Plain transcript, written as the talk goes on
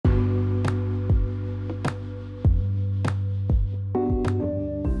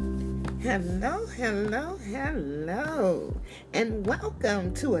Hello, hello, hello, and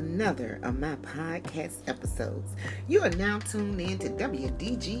welcome to another of my podcast episodes. You are now tuned in to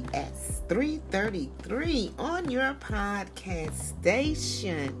WDGS 333 on your podcast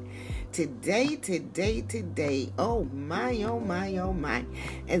station. Today, oh my.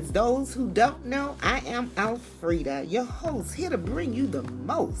 As those who don't know, I am Alfreda, your host, here to bring you the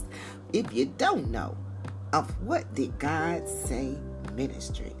most, if you don't know, of What Did God Say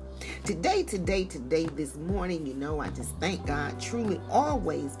Ministry. Today, this morning, I just thank God truly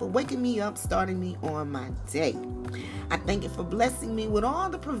always for waking me up, starting me on my day. I thank Him for blessing me with all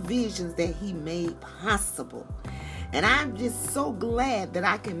the provisions that He made possible. And I'm just so glad that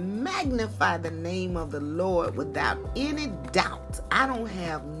I can magnify the name of the Lord without any doubt. I don't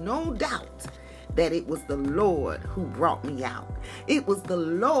have no doubt that it was the Lord who brought me out. It was the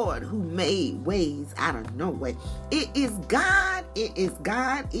Lord who made ways out of no way. It is God.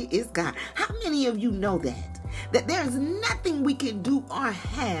 How many of you know that? That there's nothing we can do or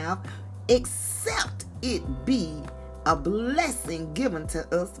have except it be a blessing given to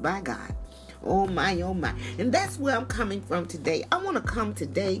us by God. Oh my. And that's where I'm coming from today. I want to come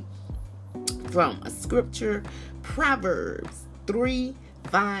today from a scripture, Proverbs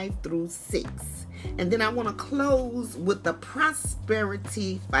 3:5-6. And then I want to close with the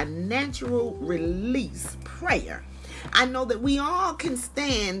prosperity financial release prayer. I know that we all can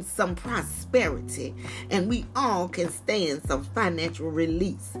stand some prosperity and we all can stand some financial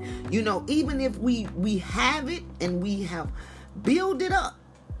release. Even if we have it and we have built it up,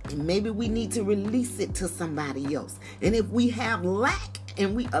 and maybe we need to release it to somebody else. And if we have lack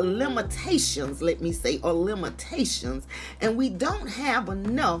and we are limitations, and we don't have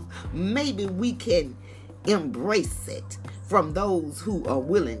enough, maybe we can embrace it from those who are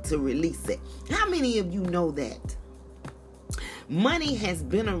willing to release it. How many of you know that money has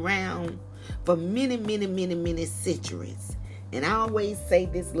been around for many centuries? And I always say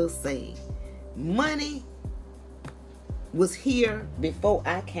this little saying, money was here before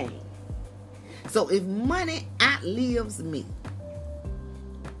I came. So if money outlives me,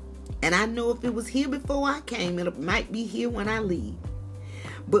 and I know if it was here before I came, it might be here when I leave.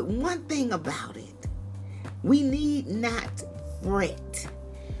 But one thing about it, we need not fret.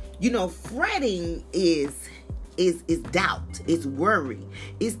 Fretting is doubt, is worry.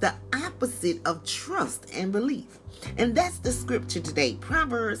 It's the opposite of trust and belief. And that's the scripture today,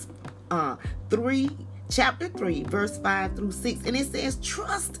 Proverbs Chapter 3, verse 5-6. And it says,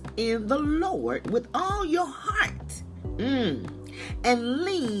 trust in the Lord with all your heart. And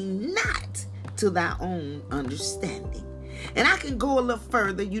lean not to thy own understanding. And I can go a little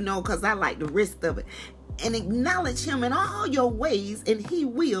further, because I like the rest of it. And acknowledge Him in all your ways, and He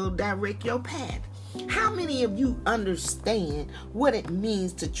will direct your path. How many of you understand what it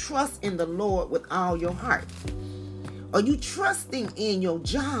means to trust in the Lord with all your heart? Are you trusting in your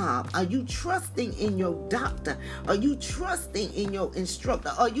job? Are you trusting in your doctor? Are you trusting in your instructor?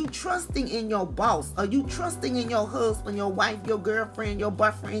 Are you trusting in your boss? Are you trusting in your husband, your wife, your girlfriend, your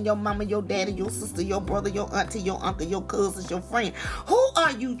boyfriend, your mama, your daddy, your sister, your brother, your auntie, your uncle, your cousins, your friend? Who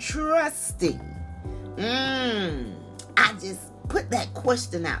are you trusting? I just put that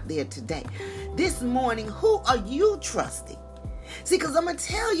question out there today. This morning, who are you trusting? See, because I'm going to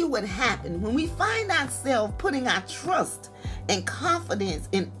tell you what happened when we find ourselves putting our trust and confidence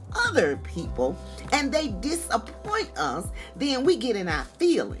in other people and they disappoint us, then we get in our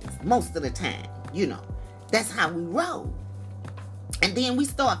feelings most of the time. That's how we roll. And then we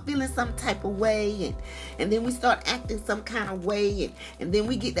start feeling some type of way and then we start acting some kind of way and then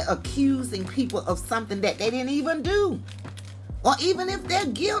we get to accusing people of something that they didn't even do. Or even if they're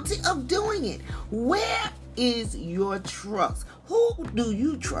guilty of doing it. Where is your trust? Who do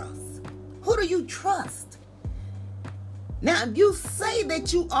you trust? Who do you trust? Now, if you say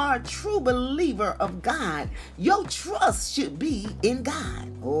that you are a true believer of God, your trust should be in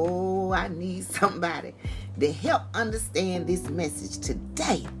God. Oh, I need somebody to help understand this message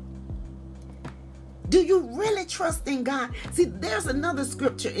today. Do you really trust in God? See, there's another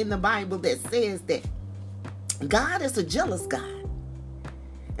scripture in the Bible that says that God is a jealous God.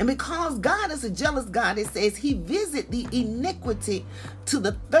 And because God is a jealous God, it says He visit the iniquity to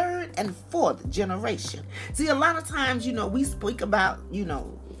the third and fourth generation. See, a lot of times, we speak about,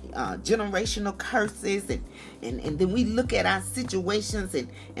 generational curses and then we look at our situations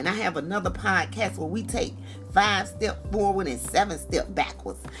and I have another podcast where we take 5 steps forward and 7 steps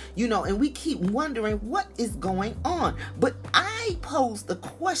backwards, and we keep wondering what is going on. But I posed the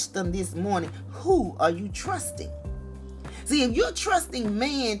question this morning, who are you trusting? See, if you're trusting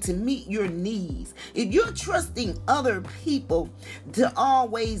man to meet your needs, if you're trusting other people to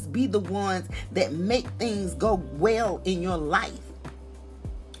always be the ones that make things go well in your life,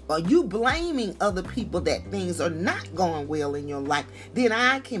 or you blaming other people that things are not going well in your life, then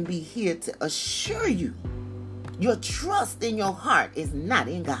I can be here to assure you your trust in your heart is not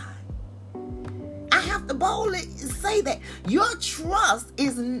in God. I have to boldly say that your trust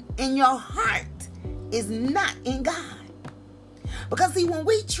is in your heart is not in God. Because see, when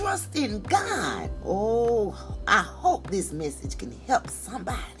we trust in God, I hope this message can help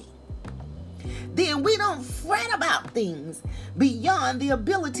somebody. Then we don't fret about things beyond the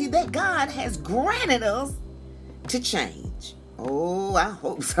ability that God has granted us to change. I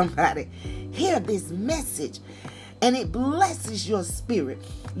hope somebody hear this message and it blesses your spirit.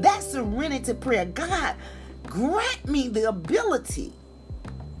 That serenity prayer, God, grant me the ability.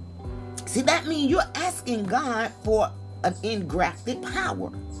 See, that means you're asking God for an engrafted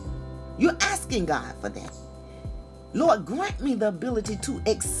power. You're asking God for that. Lord, grant me the ability to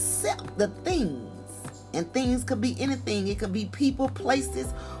accept the things. And things could be anything. It could be people,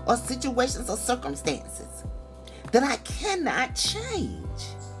 places, or situations or circumstances that I cannot change.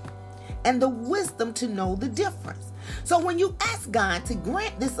 And the wisdom to know the difference. So when you ask God to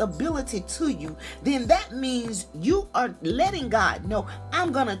grant this ability to you, then that means you are letting God know,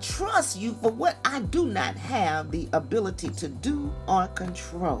 I'm going to trust you for what I do not have the ability to do or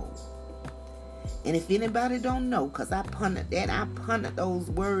control. And if anybody don't know, because I pondered those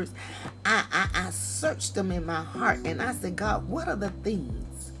words, I searched them in my heart and I said, God, what are the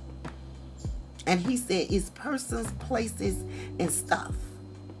things? And he said, it's persons, places, and stuff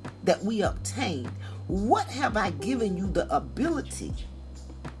that we obtain. What have I given you the ability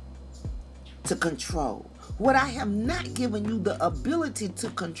to control? What I have not given you the ability to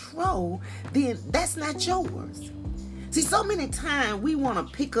control, then that's not yours. See, so many times we want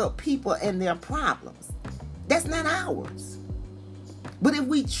to pick up people and their problems. That's not ours. But if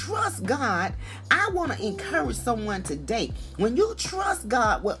we trust God, I want to encourage someone today. When you trust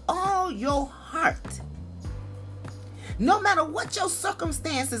God with all your heart, no matter what your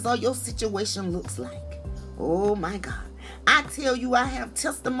circumstances or your situation looks like, oh my God, I tell you, I have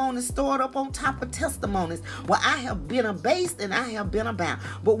testimonies stored up on top of testimonies where I have been abased and I have been abound.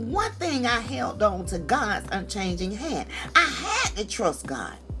 But one thing I held on to God's unchanging hand. I had to trust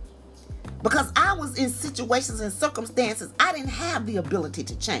God because I was in situations and circumstances I didn't have the ability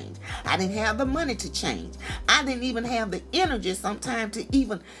to change. I didn't have the money to change. I didn't even have the energy sometimes to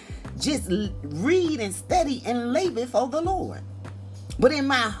even just read and study and lay before the Lord. But in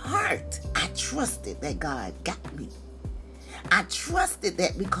my heart, I trusted that God got me. I trusted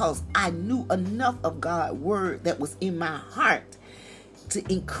that because I knew enough of God's word that was in my heart to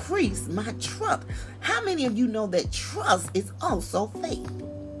increase my trust. How many of you know that trust is also faith?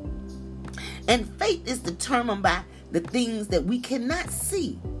 And faith is determined by the things that we cannot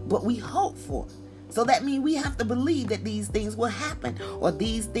see, but we hope for. So that means we have to believe that these things will happen, or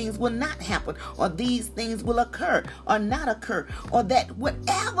these things will not happen, or these things will occur or not occur, or that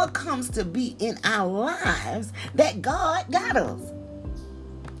whatever comes to be in our lives, that God got us.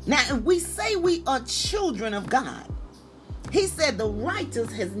 Now, if we say we are children of God, he said the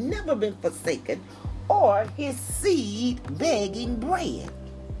righteous has never been forsaken or his seed begging bread.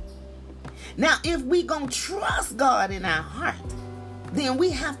 Now, if we gonna trust God in our heart, then we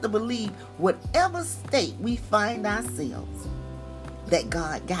have to believe whatever state we find ourselves, that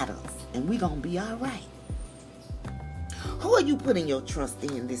God got us and we're going to be all right. Who are you putting your trust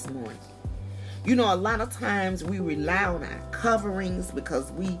in this morning? You know, a lot of times we rely on our coverings because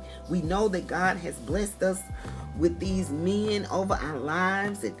we know that God has blessed us with these men over our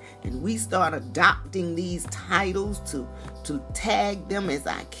lives, and we start adopting these titles to tag them as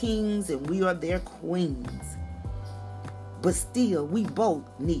our kings and we are their queens. But still, we both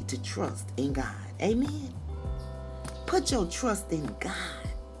need to trust in God. Amen. Put your trust in God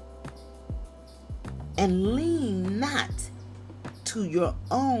and lean not to your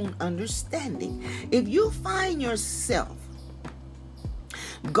own understanding. If you find yourself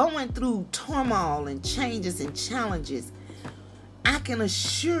going through turmoil and changes and challenges, I can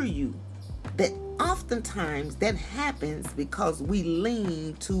assure you that oftentimes that happens because we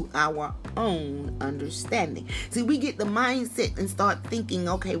lean to our own understanding. See, we get the mindset and start thinking,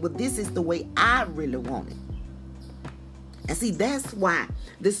 okay, well, this is the way I really want it. And see, that's why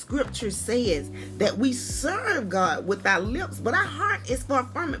the scripture says that we serve God with our lips, but our heart is far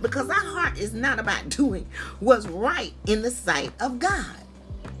from it, because our heart is not about doing what's right in the sight of God.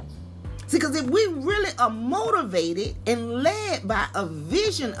 See, because if we really are motivated and led by a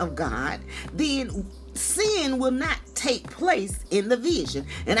vision of God, then sin will not take place in the vision.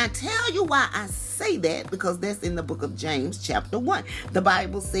 And I tell you why I say that, because that's in the book of James chapter 1. The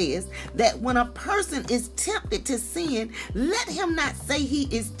Bible says that when a person is tempted to sin, let him not say he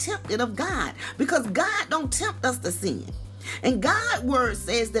is tempted of God, because God don't tempt us to sin. And God's word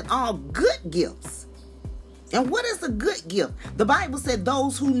says that all good gifts. And what is a good gift? The Bible said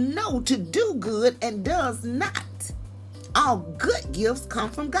those who know to do good and does not. All good gifts come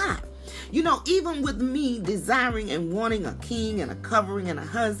from God. You know, even with me desiring and wanting a king and a covering and a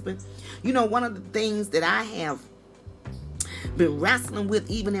husband, you know, one of the things that I have been wrestling with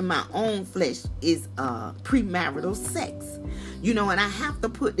even in my own flesh is premarital sex. You know, and I have to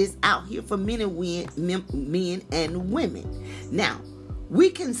put this out here for men and women. Now, we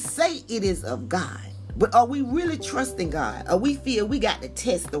can say it is of God, but are we really trusting God? Or we feel we got to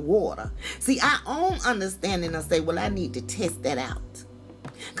test the water? See, our own understanding will say, well, I need to test that out,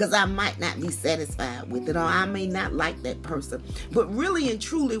 because I might not be satisfied with it, or I may not like that person. But really and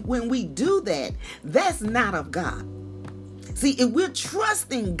truly, when we do that, that's not of God. See, if we're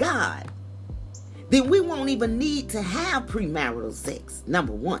trusting God, then we won't even need to have premarital sex,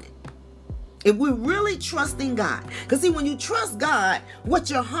 number one. If we're really trusting God. Because see, when you trust God, what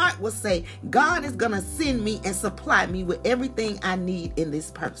your heart will say, God is going to send me and supply me with everything I need in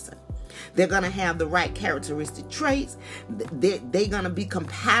this person. They're going to have the right characteristic traits. They're going to be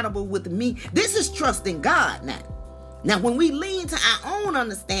compatible with me. This is trusting God now. Now, when we lean to our own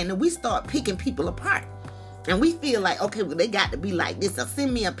understanding, we start picking people apart. And we feel like, okay, well, they got to be like this. So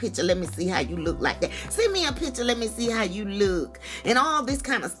send me a picture. Let me see how you look like that. Send me a picture. Let me see how you look. And all this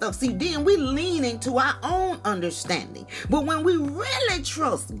kind of stuff. See, then we lean into our own understanding. But when we really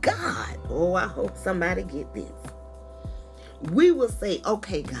trust God, oh, I hope somebody get this. We will say,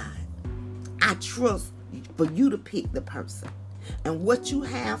 okay, God, I trust for you to pick the person. And what you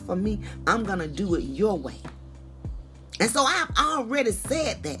have for me, I'm going to do it your way. And so I've already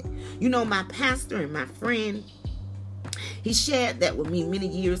said that. You know, my pastor and my friend, he shared that with me many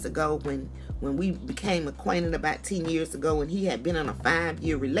years ago when we became acquainted about 10 years ago, and he had been in a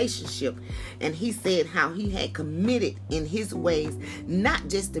 5-year relationship. And he said how he had committed in his ways, not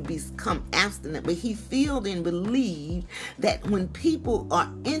just to become abstinent, but he felt and believed that when people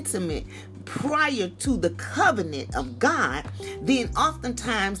are intimate prior to the covenant of God, then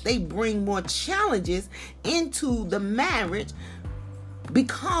oftentimes they bring more challenges into the marriage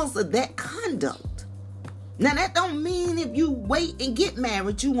because of that conduct. Now, that don't mean if you wait and get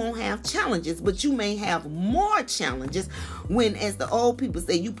married, you won't have challenges, but you may have more challenges when, as the old people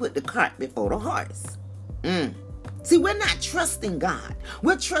say, you put the cart before the horse. See, we're not trusting God.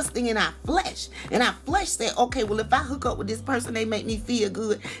 We're trusting in our flesh. And our flesh said, okay, well, if I hook up with this person, they make me feel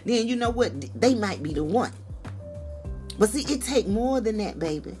good, then you know what? They might be the one. But see, it take more than that,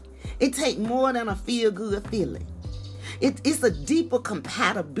 baby. It take more than a feel-good feeling. It's a deeper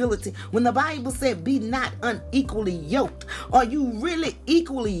compatibility. When the Bible said, be not unequally yoked, are you really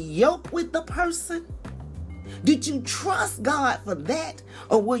equally yoked with the person? Did you trust God for that?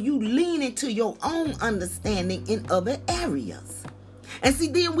 Or will you lean into your own understanding in other areas? And see,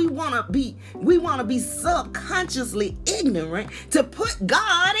 then we want to be subconsciously ignorant to put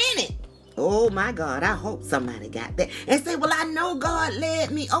God in it. Oh my God, I hope somebody got that. And say, well, I know God led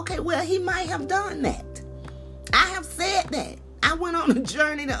me. Okay, well, he might have done that. I have said that. I went on a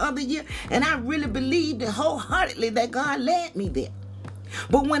journey the other year, and I really believed it wholeheartedly that God led me there.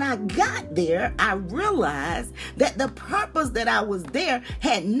 But when I got there, I realized that the purpose that I was there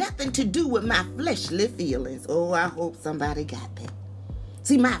had nothing to do with my fleshly feelings. Oh, I hope somebody got that.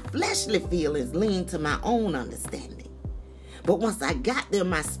 See, my fleshly feelings lean to my own understanding. But once I got there,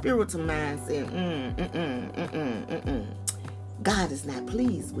 my spiritual mind said, God is not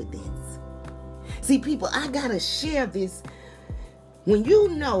pleased with this. See, people, I got to share this. When you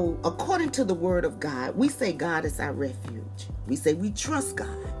know, according to the word of God, we say God is our refuge. We say we trust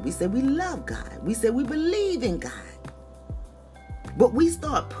God. We say we love God. We say we believe in God. But we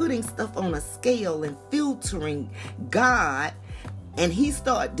start putting stuff on a scale and filtering God, and he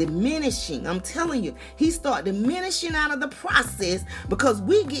start diminishing. I'm telling you, he start diminishing out of the process because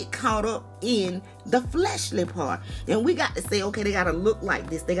we get caught up in the fleshly part. And we got to say, okay, they got to look like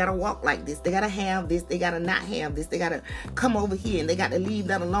this. They got to walk like this. They got to have this. They got to not have this. They got to come over here, and they got to leave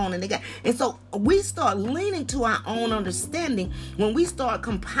that alone. And so we start leaning to our own understanding when we start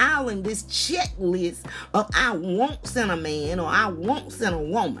compiling this checklist of our wants in a man or our wants in a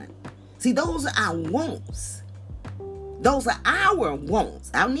woman. See, those are our wants. Those are our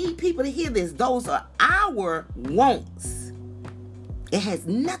wants. I need people to hear this. Those are our wants. It has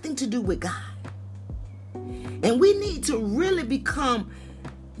nothing to do with God. And we need to really become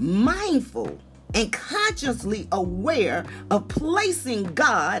mindful and consciously aware of placing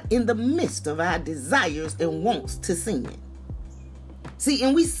God in the midst of our desires and wants to sin. See,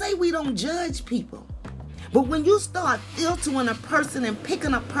 and we say we don't judge people, but when you start filtering a person and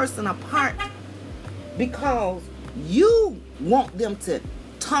picking a person apart because you want them to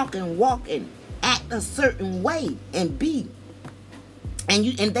talk and walk and act a certain way and be, and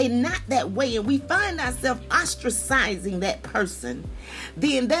they not that way, and we find ourselves ostracizing that person,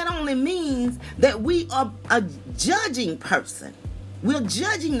 then that only means that we are a judging person. We're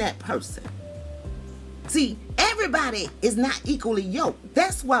judging that person. See, everybody is not equally yoked.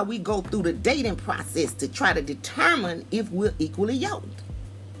 That's why we go through the dating process to try to determine if we're equally yoked.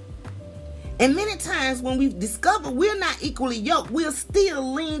 And many times when we discover we're not equally yoked, we'll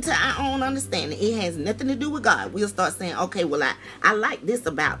still lean to our own understanding. It has nothing to do with God. We'll start saying, okay, well, I like this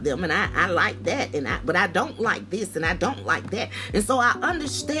about them, and I like that, but I don't like this, and I don't like that. And so what our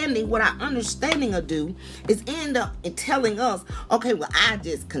understanding will do is end up in telling us, okay, well, I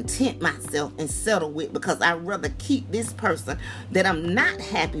just content myself and settle with, because I'd rather keep this person that I'm not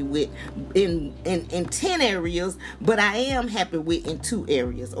happy with in 10 areas, but I am happy with in 2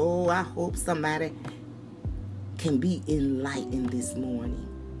 areas. Oh, I hope somebody can be enlightened this morning.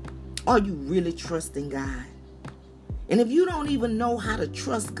 Are you really trusting God? And if you don't even know how to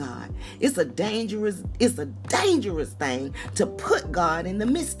trust God, it's a dangerous thing to put God in the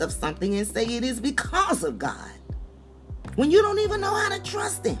midst of something and say it is because of God, when you don't even know how to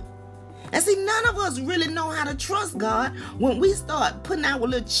trust him. And see, none of us really know how to trust God when we start putting our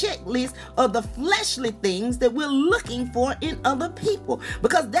little checklist of the fleshly things that we're looking for in other people.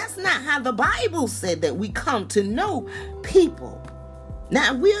 Because that's not how the Bible said that we come to know people.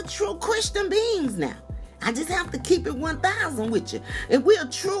 Now, we're true Christian beings now. I just have to keep it 1,000 with you. If we're a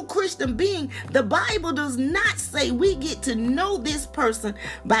true Christian being, the Bible does not say we get to know this person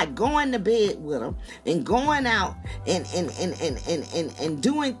by going to bed with them and going out and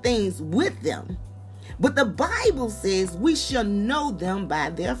doing things with them. But the Bible says we shall know them by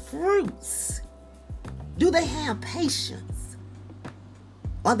their fruits. Do they have patience?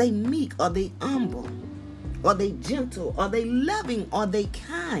 Are they meek? Are they humble? Are they gentle? Are they loving? Are they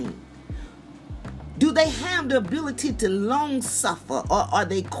kind? Do they have the ability to long suffer, or are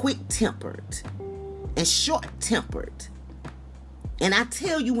they quick-tempered and short-tempered? And I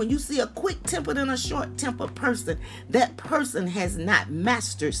tell you, when you see a quick-tempered and a short-tempered person, that person has not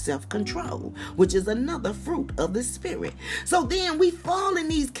mastered self-control, which is another fruit of the Spirit. So then we fall in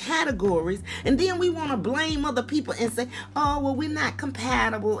these categories, and then we want to blame other people and say, oh, well, we're not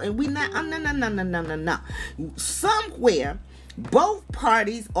compatible, and we're not, no. Somewhere, both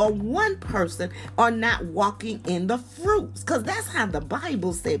parties or one person are not walking in the fruits, because that's how the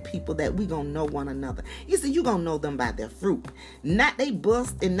Bible said people that we gonna know one another. He said you gonna know them by their fruit, not they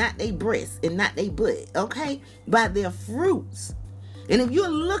bust and not they breast and not they butt, okay? By their fruits. And if you're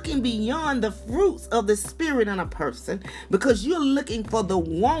looking beyond the fruits of the Spirit in a person, because you're looking for the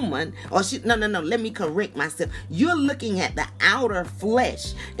woman, let me correct myself. You're looking at the outer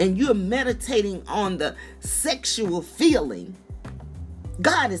flesh and you're meditating on the sexual feeling.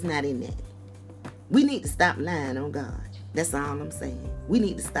 God is not in that. We need to stop lying on God. That's all I'm saying. We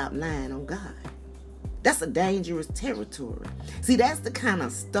need to stop lying on God. That's a dangerous territory. See, that's the kind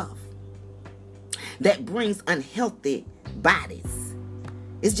of stuff that brings unhealthy bodies.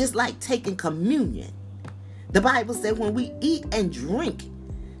 It's just like taking communion. The Bible said when we eat and drink,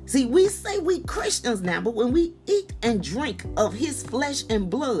 see, we say we Christians now, but when we eat and drink of his flesh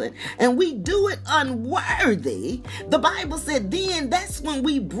and blood, and we do it unworthy, the Bible said then that's when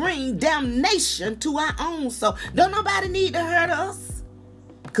we bring damnation to our own soul. Don't nobody need to hurt us,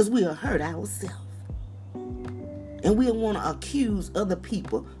 because we'll hurt ourselves. And we'll want to accuse other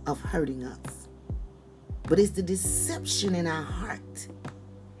people of hurting us. But it's the deception in our heart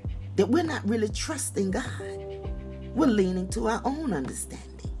that we're not really trusting God. We're leaning to our own understanding.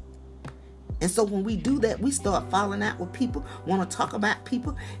 And so when we do that, we start falling out with people, want to talk about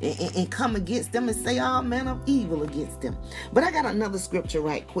people and come against them and say all manner of evil against them. But I got another scripture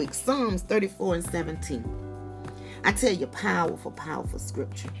right quick. Psalms 34:17. I tell you, powerful, powerful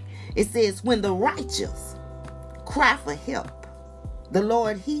scripture. It says, when the righteous cry for help, the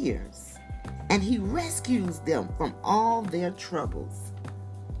Lord hears, and he rescues them from all their troubles.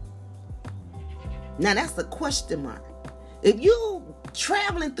 Now that's a question mark. If you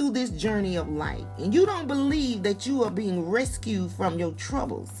traveling through this journey of life and you don't believe that you are being rescued from your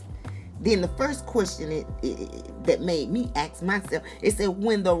troubles, then the first question that made me ask myself, it said,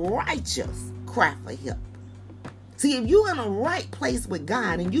 when the righteous cry for help. See, if you're in a right place with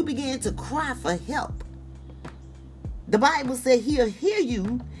God and you begin to cry for help, the Bible said he'll hear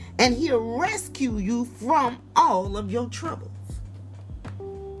you and he'll rescue you from all of your troubles.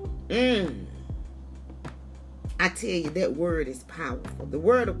 I tell you, that word is powerful. The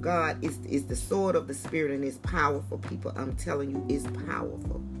word of God is the sword of the Spirit, and it's powerful, people. I'm telling you, it's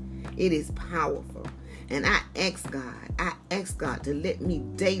powerful. It is powerful. And I ask God to let me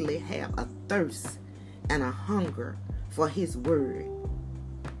daily have a thirst and a hunger for his word.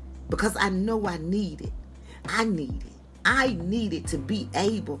 Because I know I need it. I need it. I need it to be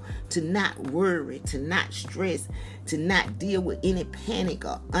able to not worry, to not stress, to not deal with any panic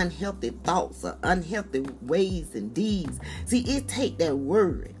or unhealthy thoughts or unhealthy ways and deeds. See, it take that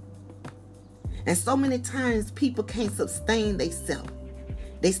worry. And so many times people can't sustain themselves.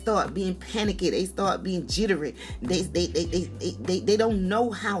 They start being panicky. They start being jittery. They don't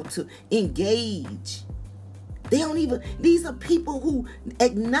know how to engage. These are people who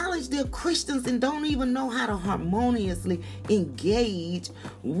acknowledge they're Christians and don't even know how to harmoniously engage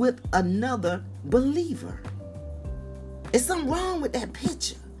with another believer. There's something wrong with that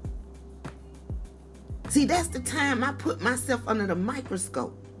picture. See, that's the time I put myself under the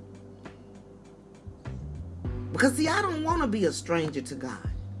microscope. Because, see, I don't want to be a stranger to God.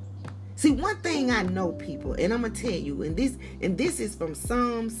 See, one thing I know, people, and I'm going to tell you, and this is from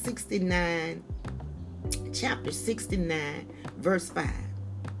Psalm 69, chapter 69, verse 5.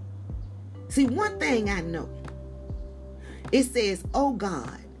 See, one thing I know, it says, "O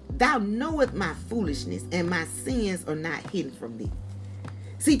God, thou knowest my foolishness, and my sins are not hidden from thee."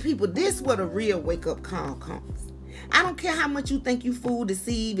 See, people, this is what a real wake-up call comes. I don't care how much you think you fool,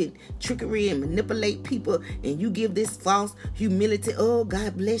 deceive, and trickery and manipulate people, and you give this false humility. Oh,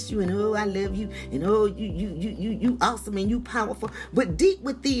 God bless you, and oh, I love you, and oh, you awesome, and you powerful. But deep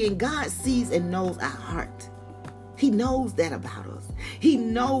within, God sees and knows our heart. He knows that about us. He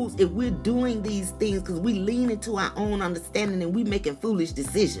knows if we're doing these things because we lean into our own understanding and we making foolish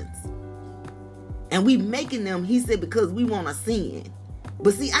decisions. And we making them, he said, because we want to sin.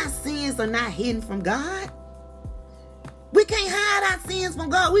 But see, our sins are not hidden from God. We can't hide our sins from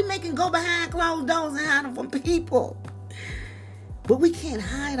God. We make them go behind closed doors and hide them from people. But we can't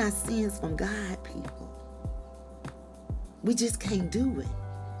hide our sins from God, people. We just can't do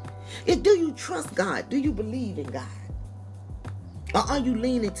it. Do you trust God? Do you believe in God? Or are you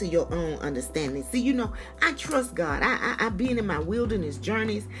leaning to your own understanding? See, I trust God. I've been in my wilderness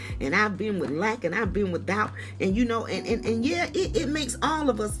journeys, and I've been with lack, and I've been without. And, it makes all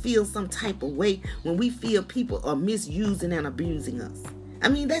of us feel some type of way when we feel people are misusing and abusing us. I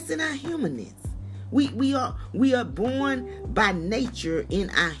mean, that's in our humanness. We are born by nature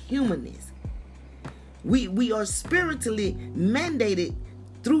in our humanness. We are spiritually mandated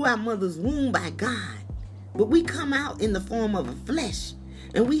through our mother's womb by God. But we come out in the form of a flesh,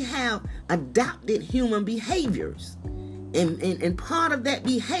 and we have adopted human behaviors. And part of that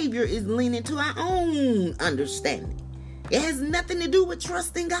behavior is leaning to our own understanding. It has nothing to do with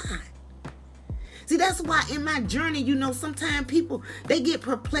trusting God. See, that's why in my journey, sometimes people, they get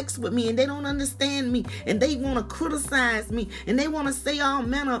perplexed with me and they don't understand me, and they want to criticize me, and they want to say all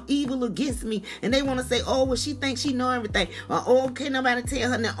manner of evil against me, and they want to say, oh, well, she thinks she know everything, or oh, can't nobody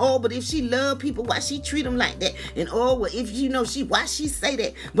tell her now, oh, but if she love people, why she treat them like that, and oh, well, if why she say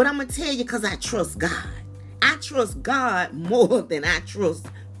that? But I'm going to tell you, because I trust God. I trust God more than I trust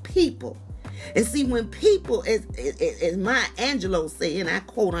people. And see, when people, as Maya Angelou say, and I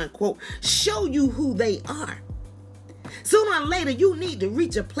quote unquote, show you who they are, sooner or later you need to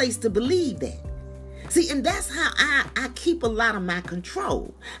reach a place to believe that. See, and that's how I keep a lot of my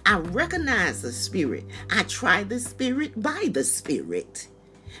control. I recognize the Spirit. I try the Spirit by the Spirit.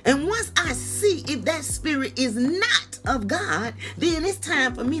 And once I see if that spirit is not of God, then it's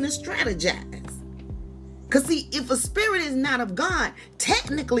time for me to strategize. Because see, if a spirit is not of God,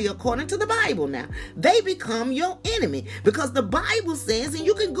 technically, according to the Bible now, they become your enemy. Because the Bible says, and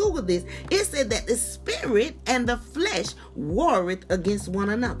you can Google this, it said that the spirit and the flesh warreth against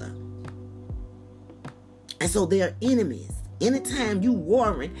one another. And so they're enemies. Anytime you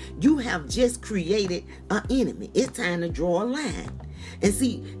warring, you have just created an enemy. It's time to draw a line. And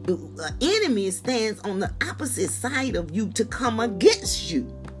see, the enemy stands on the opposite side of you to come against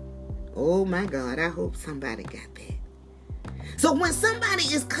you. Oh my God, I hope somebody got that. So when somebody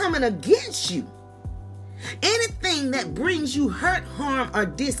is coming against you, anything that brings you hurt, harm, or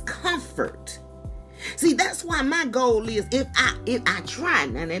discomfort. See, that's why my goal is if I try,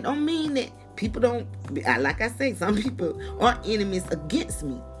 now that don't mean that people don't, like I say, some people are enemies against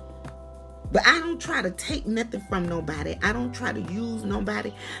me. But I don't try to take nothing from nobody. I don't try to use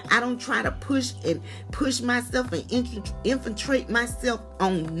nobody. I don't try to push myself and infiltrate myself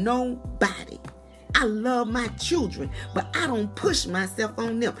on nobody. I love my children, but I don't push myself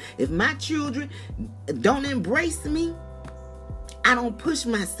on them. If my children don't embrace me, I don't push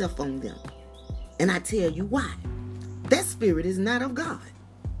myself on them. And I tell you why. That spirit is not of God.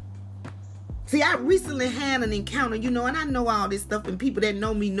 See, I recently had an encounter, and I know all this stuff, and people that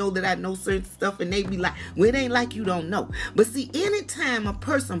know me know that I know certain stuff, and they be like, well, it ain't like you don't know. But see, anytime a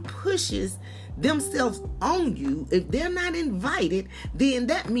person pushes themselves on you, if they're not invited, then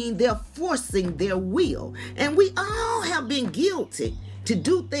that means they're forcing their will. And we all have been guilty to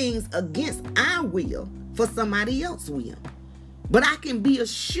do things against our will for somebody else's will. But I can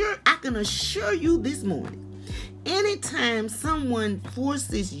assure you this morning, anytime someone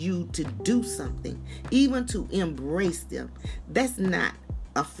forces you to do something, even to embrace them, that's not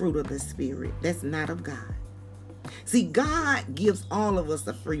a fruit of the Spirit. That's not of God. See, God gives all of us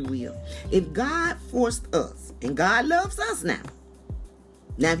a free will. If God forced us, and God loves us now.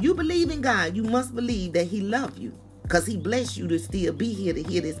 Now, if you believe in God, you must believe that He loves you, because He blessed you to still be here to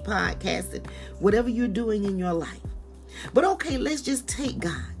hear this podcast and whatever you're doing in your life. But okay, let's just take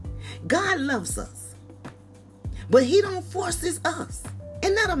God. God loves us, but He don't force us.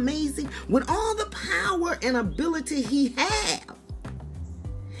 Isn't that amazing? With all the power and ability He has,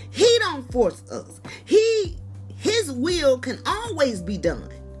 He don't force us. His will can always be done.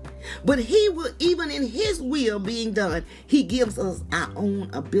 But He will, even in His will being done, He gives us our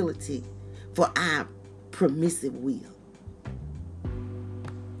own ability for our permissive will.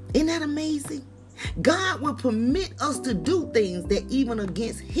 Isn't that amazing? God will permit us to do things that even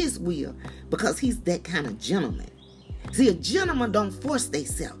against His will, because He's that kind of gentleman. See, a gentleman don't force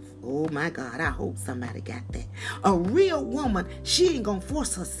themselves. Oh my God, I hope somebody got that. A real woman, she ain't gonna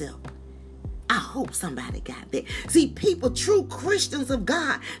force herself. I hope somebody got that. See, people, true Christians of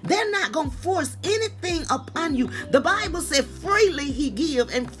God, they're not going to force anything upon you. The Bible said freely He give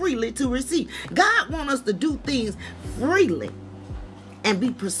and freely to receive. God wants us to do things freely and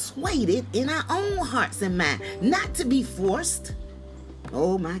be persuaded in our own hearts and minds, not to be forced.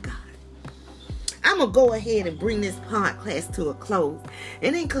 Oh my God. I'm going to go ahead and bring this podcast to a close.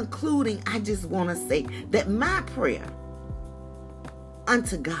 And in concluding, I just want to say that my prayer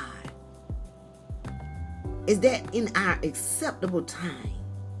unto God is that in our acceptable time,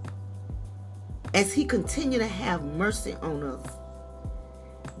 as He continue to have mercy on us,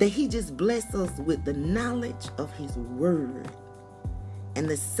 that He just bless us with the knowledge of His word and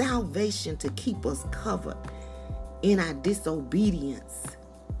the salvation to keep us covered in our disobedience,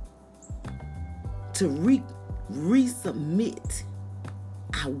 to resubmit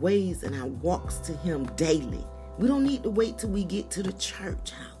our ways and our walks to Him daily. We don't need to wait till we get to the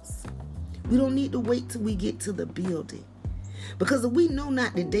church house. We don't need to wait till we get to the building. Because if we know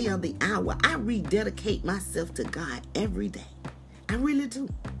not the day or the hour, I rededicate myself to God every day. I really do.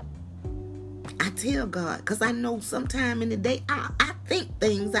 I tell God, because I know sometime in the day, I think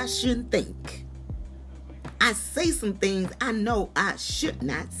things I shouldn't think. I say some things I know I should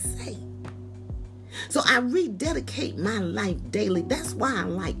not say. So I rededicate my life daily. That's why I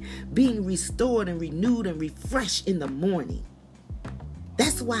like being restored and renewed and refreshed in the morning.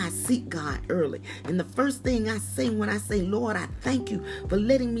 That's why I seek God early. And the first thing I say when I say, Lord, I thank you for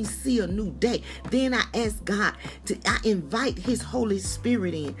letting me see a new day. Then I ask God I invite His Holy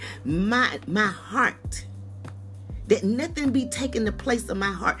Spirit in my heart. That nothing be taking the place of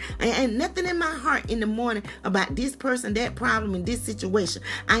my heart. And nothing in my heart in the morning about this person, that problem, and this situation.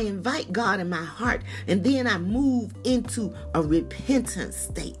 I invite God in my heart. And then I move into a repentant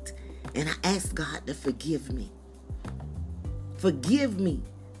state. And I ask God to forgive me. Forgive me.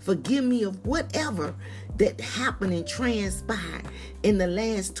 Forgive me of whatever that happened and transpired in the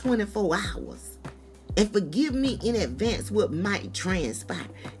last 24 hours. And forgive me in advance what might transpire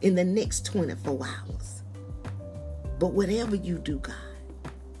in the next 24 hours. But whatever you do, God,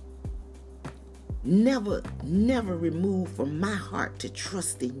 never remove from my heart to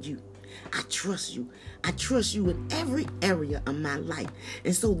trust in you. I trust you. I trust you in every area of my life.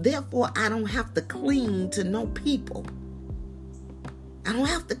 And so therefore, I don't have to cling to no people. I don't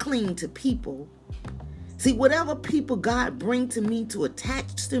have to cling to people. See, whatever people God bring to me to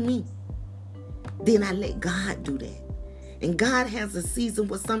attach to me, then I let God do that. And God has a season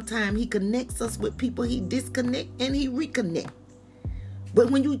where sometimes He connects us with people He disconnect and He reconnect. But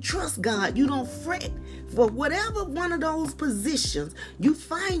when you trust God, you don't fret for whatever one of those positions you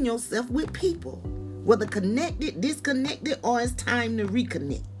find yourself with people, whether connected, disconnected, or it's time to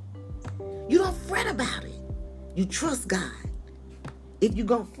reconnect. You don't fret about it. You trust God. If you're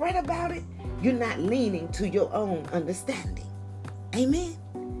going to fret about it, you're not leaning to your own understanding. Amen?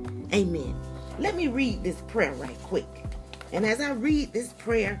 Amen. Let me read this prayer right quick. And as I read this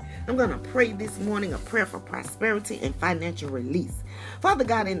prayer, I'm going to pray this morning a prayer for prosperity and financial release. Father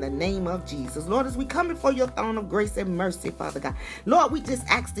God, in the name of Jesus, Lord, as we come before your throne of grace and mercy, Father God, Lord, we just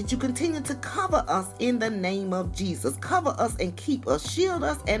ask that you continue to cover us in the name of Jesus. Cover us and keep us, shield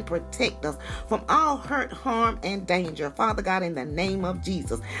us and protect us from all hurt, harm, and danger. Father God, in the name of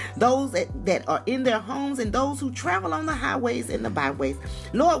Jesus, those that are in their homes and those who travel on the highways and the byways,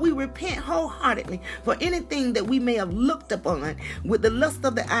 Lord, we repent wholeheartedly for anything that we may have looked upon with the lust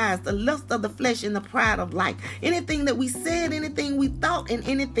of the eyes, the lust of the flesh, and the pride of life. Anything that we said, anything we thought, and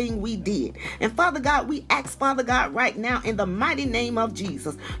anything we did. And Father God, we ask, Father God, right now in the mighty name of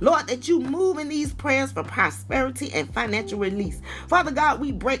Jesus, Lord, that you move in these prayers for prosperity and financial release. Father God,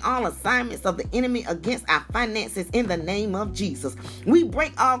 we break all assignments of the enemy against our finances in the name of Jesus. We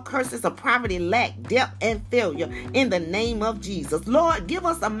break all curses of poverty, lack, debt, and failure in the name of Jesus. Lord, give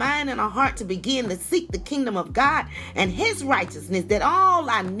us a mind and a heart to begin to seek the kingdom of God and his righteousness, that all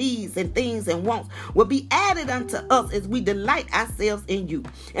our needs and things and wants will be added unto us as we delight ourselves in you.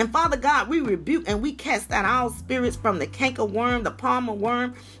 And Father God, we rebuke and we cast out all spirits from the cankerworm, the palmer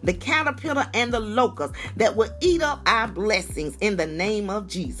worm, the caterpillar, and the locust that will eat up our blessings in the name of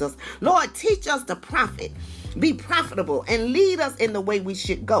Jesus. Lord, teach us to profit, be profitable, and lead us in the way we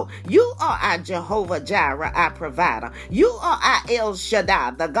should go. You are our Jehovah Jireh, our provider. You are our El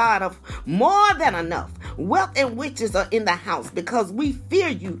Shaddai, the God of more than enough. Wealth and riches are in the house because we fear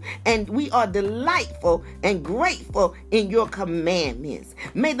you and we are delightful and grateful in your commandments.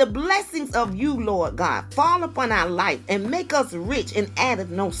 May the blessings of you, Lord God, fall upon our life and make us rich and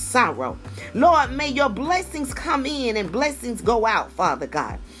add no sorrow. Lord, may your blessings come in and blessings go out, Father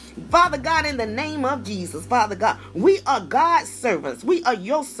God. Father God, in the name of Jesus, Father God, we are God's servants. We are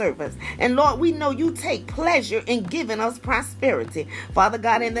your servants. And Lord, we know you take pleasure in giving us prosperity. Father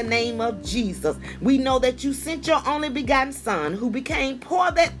God, in the name of Jesus, we know that you sent your only begotten Son who became poor,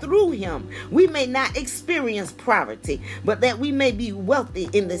 that through him we may not experience poverty, but that we may be wealthy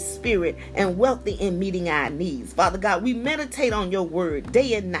in the spirit and wealthy in meeting our needs. Father God, we meditate on your word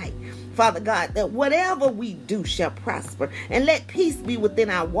day and night. Father God, that whatever we do shall prosper, and let peace be within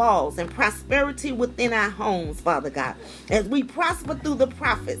our walls and prosperity within our homes, Father God, as we prosper through the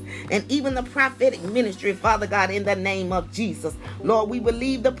prophets and even the prophetic ministry, Father God, in the name of Jesus. Lord, we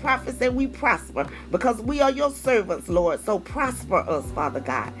believe the prophets and we prosper because we are your servants, Lord. So prosper us, Father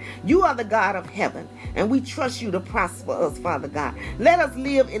God. You are the God of heaven, and we trust you to prosper us, Father God. Let us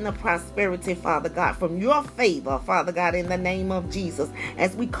live in the prosperity, Father God, from your favor, Father God, in the name of Jesus,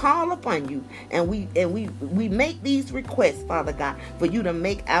 as we call upon you and we make these requests, Father God, for you to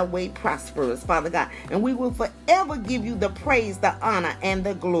make our way prosperous, Father God, and we will forever give you the praise, the honor, and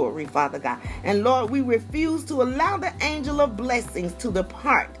the glory, Father God. And Lord, we refuse to allow the angel of blessings to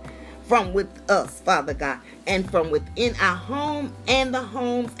depart from with us, Father God, and from within our home and the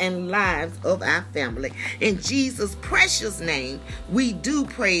homes and lives of our family. In Jesus' precious name, we do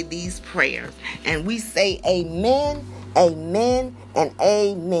pray these prayers, and we say amen, amen, and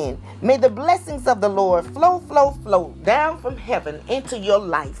amen. May the blessings of the Lord flow down from heaven into your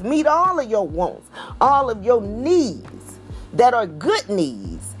life. Meet all of your wants, all of your needs that are good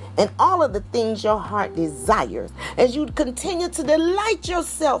needs, and all of the things your heart desires as you continue to delight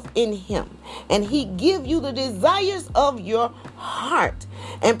yourself in him, and he give you the desires of your heart,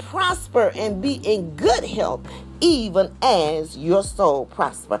 and prosper and be in good health even as your soul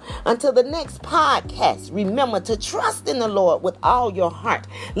prosper. Until the next podcast, remember to trust in the Lord with all your heart.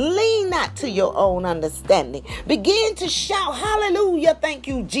 Lean not to your own understanding. Begin to shout hallelujah, thank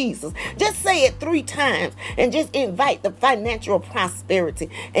you, Jesus. Just say it 3 times and just invite the financial prosperity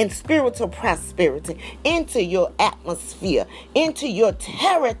and spiritual prosperity into your atmosphere, into your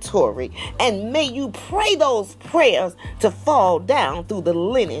territory, and may you pray those prayers to fall down through the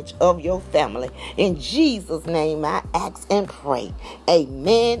lineage of your family. In Jesus' name I ask and pray.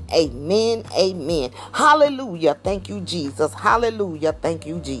 Amen, amen, amen. Hallelujah. Thank you, Jesus. Hallelujah. Thank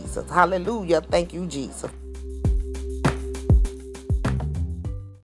you, Jesus. Hallelujah. Thank you, Jesus.